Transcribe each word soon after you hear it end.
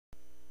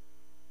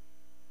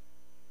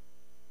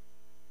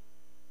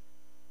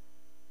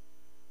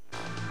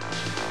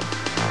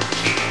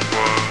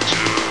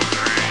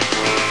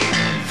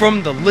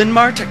From the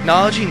Linn-Mar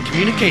Technology and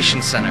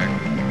Communications Center,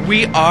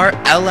 we are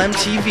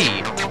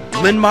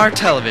LMTV, Linn-Mar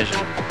Television.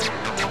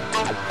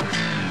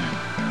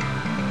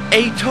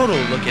 A total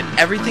look at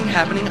everything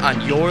happening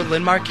on your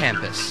Linn-Mar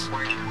campus.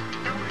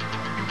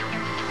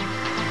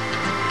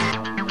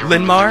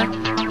 Linn-Mar,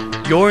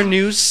 your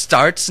news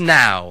starts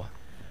now.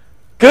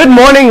 Good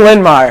morning,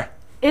 Linn-Mar.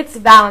 It's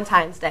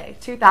Valentine's Day,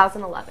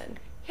 2011.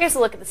 Here's a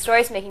look at the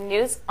stories making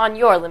news on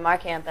your Linn-Mar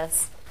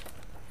campus.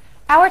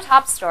 Our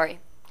top story.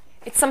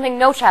 It's something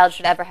no child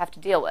should ever have to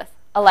deal with,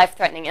 a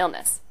life-threatening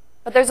illness.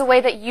 But there's a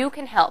way that you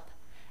can help.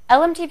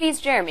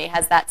 LMTV's Jeremy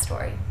has that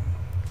story.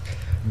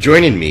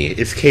 Joining me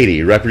is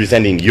Katie,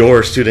 representing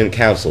your student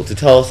council, to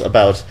tell us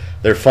about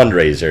their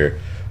fundraiser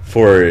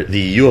for the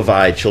U of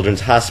I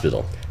Children's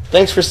Hospital.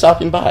 Thanks for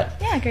stopping by.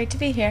 Yeah, great to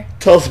be here.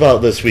 Tell us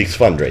about this week's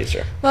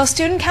fundraiser. Well,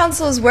 Student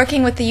Council is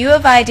working with the U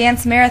of I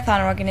Dance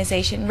Marathon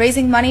organization,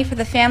 raising money for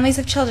the families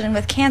of children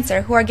with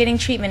cancer who are getting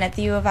treatment at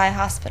the U of I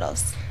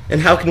hospitals. And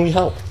how can we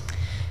help?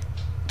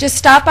 Just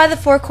stop by the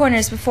Four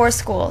Corners before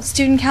school.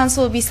 Student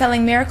Council will be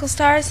selling Miracle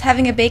Stars,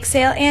 having a bake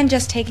sale, and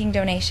just taking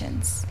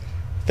donations.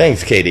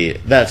 Thanks, Katie.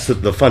 That's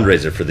the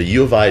fundraiser for the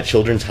U of I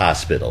Children's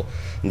Hospital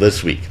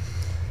this week.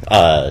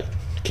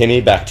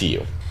 Kimmy, back to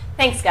you.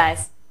 Thanks,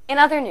 guys. In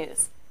other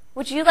news,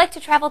 would you like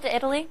to travel to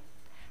Italy?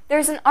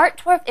 There's an art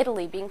tour of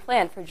Italy being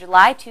planned for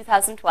July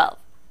 2012.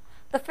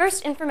 The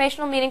first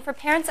informational meeting for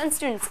parents and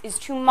students is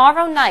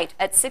tomorrow night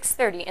at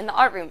 6:30 in the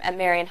art room at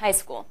Marion High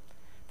School.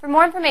 For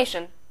more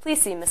information,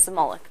 please see Mr.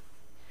 Mullick.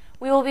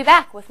 We will be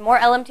back with more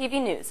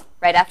LMTV news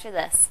right after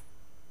this.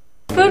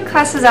 Food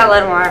classes at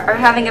Linn-Mar are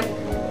having a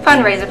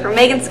fundraiser for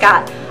Megan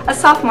Scott, a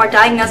sophomore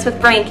diagnosed with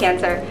brain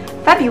cancer,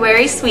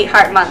 February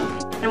Sweetheart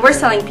Month. And we're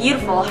selling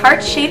beautiful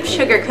heart-shaped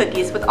sugar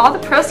cookies with all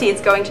the proceeds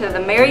going to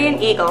the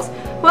Marion Eagles,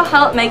 who will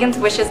help Megan's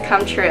wishes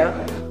come true.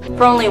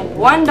 For only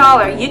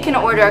 $1, you can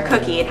order a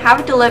cookie and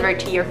have it delivered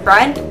to your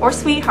friend or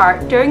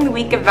sweetheart during the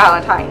week of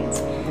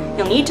Valentine's.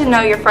 You'll need to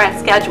know your friend's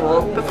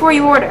schedule before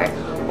you order.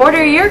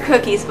 Order your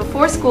cookies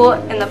before school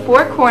in the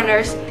Four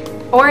Corners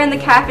or in the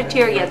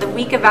cafeteria the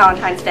week of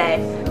Valentine's Day.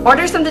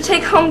 Order some to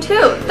take home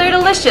too. They're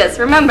delicious.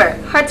 Remember,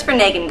 hearts for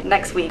Megan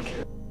next week.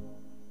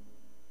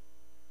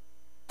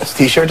 It's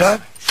t-shirt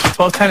time?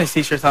 12:10 is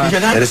t-shirt time.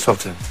 It is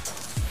 12:10.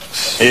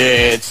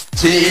 It's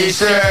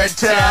t-shirt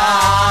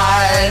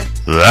time!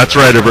 That's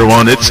right,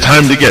 everyone. It's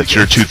time to get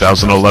your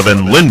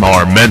 2011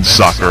 Linn-Mar men's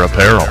soccer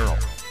apparel.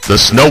 The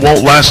snow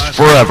won't last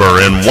forever,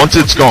 and once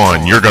it's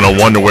gone, you're going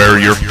to want to wear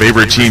your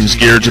favorite team's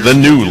gear to the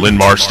new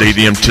Linn-Mar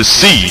Stadium to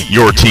see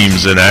your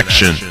teams in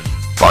action.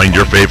 Find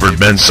your favorite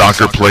men's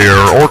soccer player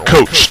or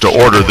coach to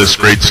order this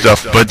great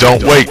stuff, but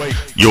don't wait.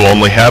 You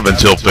only have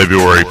until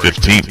February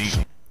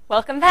 15th.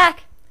 Welcome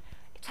back.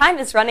 Time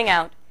is running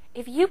out.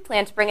 If you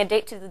plan to bring a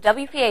date to the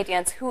WPA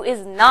dance who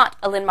is not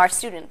a Linn-Mar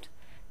student,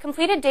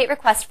 completed date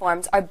request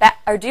forms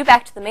are due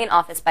back to the main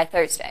office by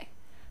Thursday.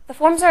 The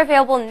forms are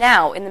available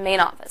now in the main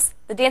office.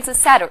 The dance is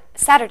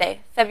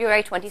Saturday,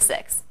 February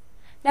 26th.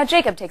 Now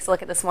Jacob takes a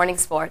look at this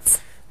morning's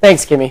sports.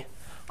 Thanks, Kimmy.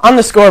 On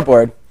the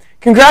scoreboard,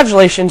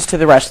 congratulations to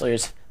the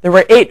wrestlers. There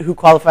were 8 who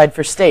qualified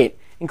for state,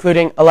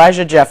 including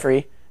Elijah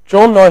Jeffrey,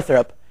 Joel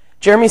Northrup,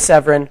 Jeremy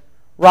Severin,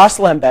 Ross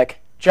Lembeck,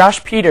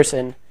 Josh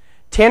Peterson,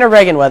 Tanner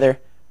Regenweather,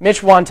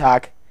 Mitch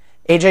Wantock,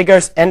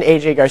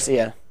 AJ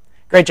Garcia.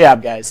 Great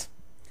job, guys.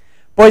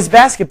 Boys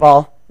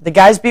basketball, the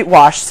guys beat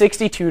Wash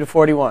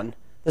 62-41.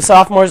 The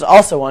sophomores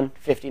also won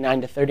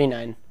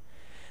 59-39.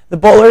 The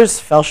bowlers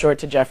fell short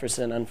to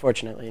Jefferson,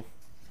 unfortunately.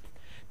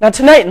 Now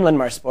tonight in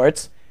Linn-Mar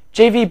sports,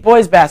 JV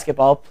boys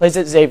basketball plays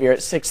at Xavier at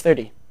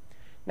 6:30.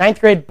 9th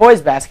grade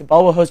boys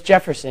basketball will host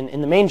Jefferson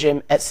in the main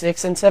gym at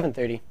 6 and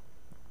 7:30.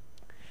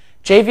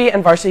 JV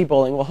and varsity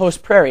bowling will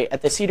host Prairie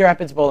at the Cedar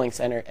Rapids Bowling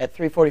Center at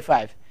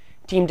 3:45.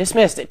 Team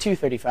dismissed at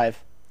 2:35.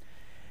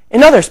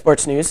 In other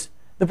sports news,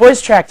 the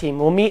boys track team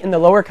will meet in the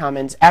lower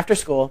commons after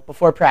school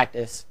before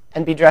practice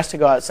and be dressed to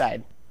go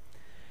outside.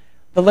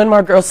 The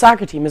Linn-Mar girls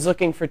soccer team is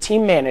looking for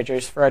team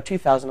managers for our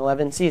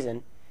 2011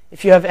 season.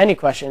 If you have any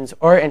questions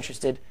or are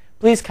interested,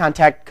 please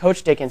contact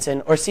Coach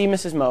Dickinson or see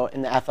Mrs. Moe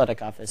in the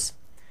athletic office.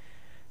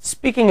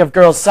 Speaking of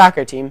girls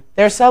soccer team,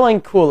 they're selling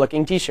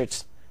cool-looking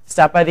t-shirts.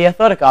 Stop by the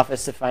athletic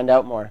office to find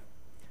out more.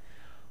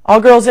 All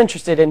girls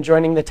interested in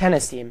joining the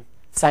tennis team,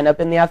 sign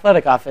up in the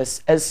athletic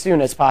office as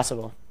soon as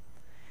possible.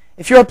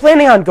 If you are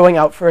planning on going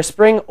out for a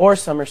spring or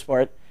summer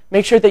sport,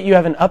 make sure that you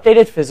have an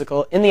updated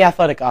physical in the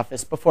athletic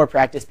office before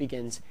practice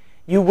begins.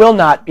 You will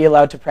not be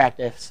allowed to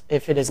practice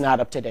if it is not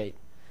up to date.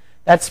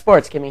 That's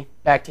sports, Kimmy.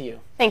 Back to you.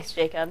 Thanks,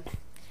 Jacob.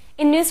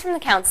 In news from the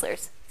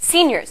counselors,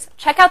 seniors,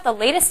 check out the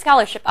latest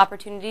scholarship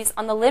opportunities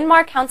on the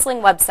Linn-Mar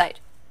Counseling website.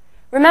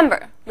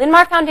 Remember,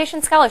 Linn-Mar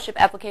Foundation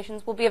scholarship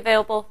applications will be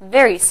available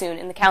very soon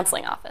in the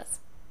counseling office.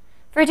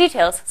 For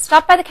details,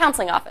 stop by the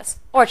counseling office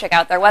or check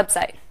out their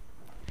website.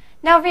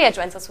 Now Rhea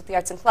joins us with the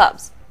arts and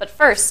clubs. But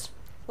first,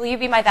 will you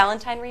be my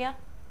Valentine, Rhea?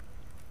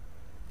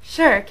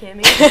 Sure,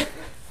 Kimmy.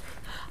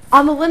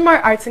 On the Linn-Mar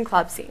Arts and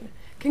Club scene,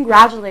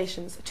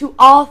 congratulations to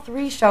all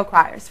 3 show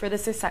choirs for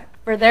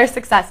their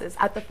successes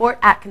at the Fort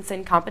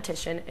Atkinson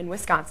competition in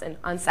Wisconsin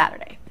on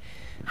Saturday.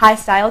 High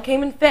Style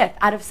came in 5th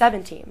out of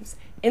 7 teams.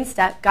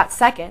 Instep got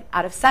 2nd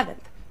out of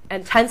 7th.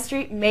 And 10th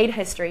Street made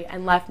history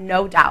and left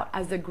no doubt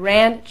as the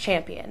grand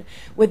champion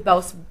with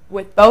both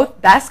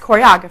best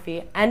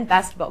choreography and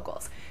best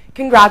vocals.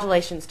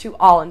 Congratulations to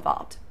all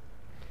involved.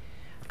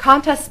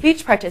 Contest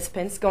speech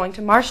participants going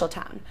to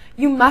Marshalltown.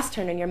 You must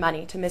turn in your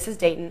money to Mrs.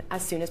 Dayton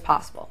as soon as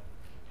possible.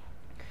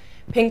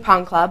 Ping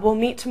Pong Club will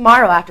meet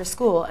tomorrow after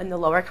school in the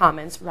Lower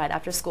Commons right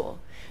after school.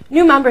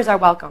 New members are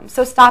welcome,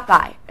 so stop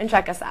by and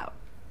check us out.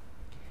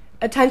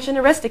 Attention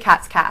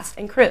Aristocats cast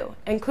and crew,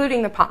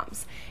 including the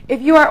Poms.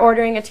 If you are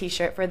ordering a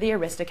t-shirt for the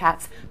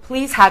Aristocats,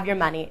 please have your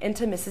money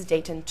into Mrs.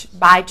 Dayton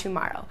by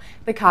tomorrow.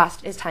 The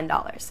cost is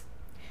 $10.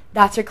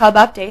 That's your club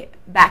update.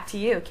 Back to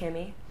you,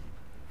 Kimmy.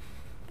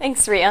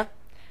 Thanks, Rhea.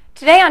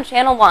 Today on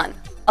Channel 1,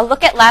 a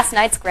look at last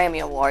night's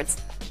Grammy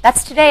Awards.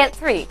 That's today at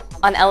 3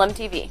 on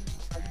LMTV.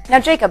 Now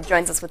Jacob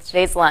joins us with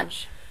today's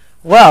lunch.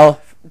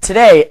 Well,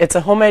 today it's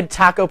a homemade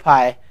taco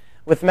pie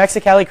with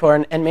Mexicali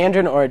corn and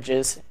mandarin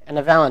oranges and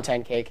a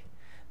Valentine cake.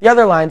 The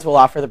other lines will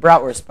offer the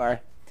bratwurst bar.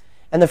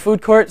 And the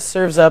food court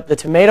serves up the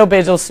tomato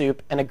basil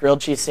soup and a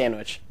grilled cheese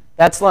sandwich.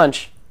 That's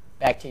lunch.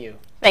 Back to you.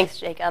 Thanks,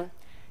 Jacob.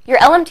 Your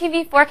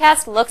LMTV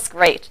forecast looks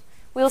great.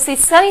 We will see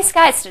sunny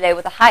skies today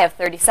with a high of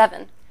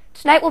 37.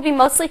 Tonight will be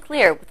mostly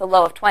clear with a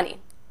low of 20.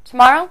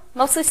 Tomorrow,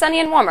 mostly sunny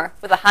and warmer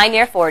with a high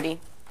near 40.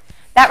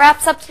 That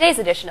wraps up today's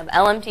edition of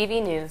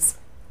LMTV News.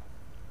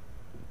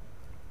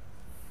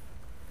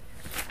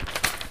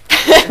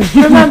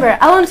 Remember,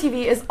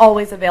 LMTV is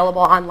always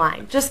available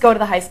online. Just go to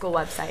the high school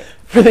website.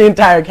 For the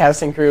entire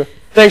cast and crew,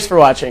 thanks for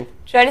watching.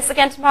 Join us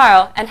again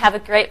tomorrow and have a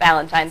great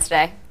Valentine's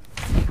Day.